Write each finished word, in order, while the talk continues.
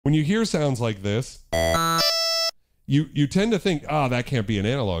When you hear sounds like this, you tend to think, ah, that can't be an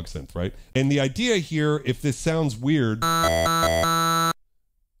analog synth, right? And the idea here, if this sounds weird,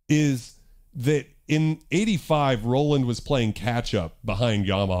 is that in '85, Roland was playing catch up behind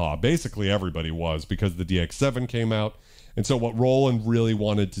Yamaha. Basically, everybody was, because the DX7 came out. And so what Roland really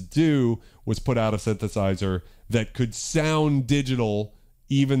wanted to do was put out a synthesizer that could sound digital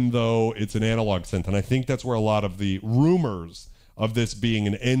even though it's an analog synth. And I think that's where a lot of the rumors of this being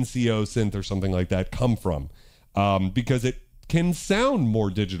an NCO synth or something like that come from, because it can sound more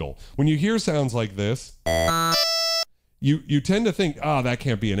digital. When you hear sounds like this, you tend to think, ah, that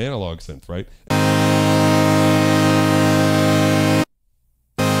can't be an analog synth, right?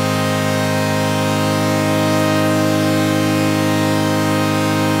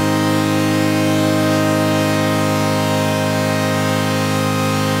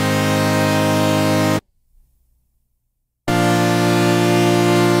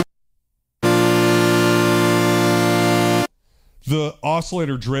 The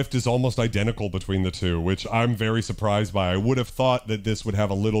oscillator drift is almost identical between the two, which I'm very surprised by. I would have thought that this would have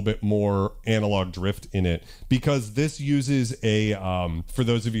a little bit more analog drift in it, because this uses a, for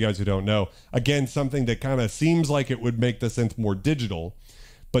those of you guys who don't know, again, something that kind of seems like it would make the synth more digital,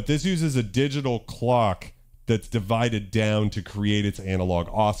 but this uses a digital clock that's divided down to create its analog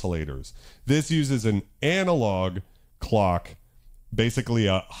oscillators. This uses an analog clock, basically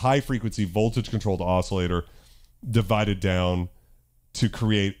a high frequency voltage controlled oscillator divided down to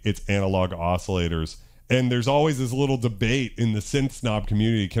create its analog oscillators. And there's always this little debate in the synth snob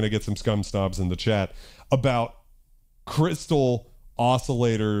community, can I get some scum snobs in the chat, about crystal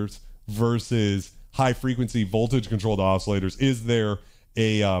oscillators versus high frequency voltage controlled oscillators. Is there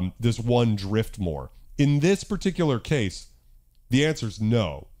a this one drift more? In this particular case, the answer is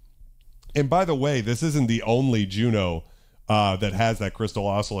no. And by the way, this isn't the only Juno that has that crystal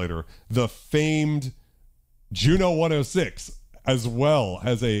oscillator. The famed Juno 106 as well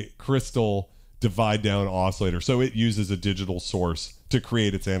has a crystal divide down oscillator. So it uses a digital source to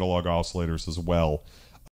create its analog oscillators as well.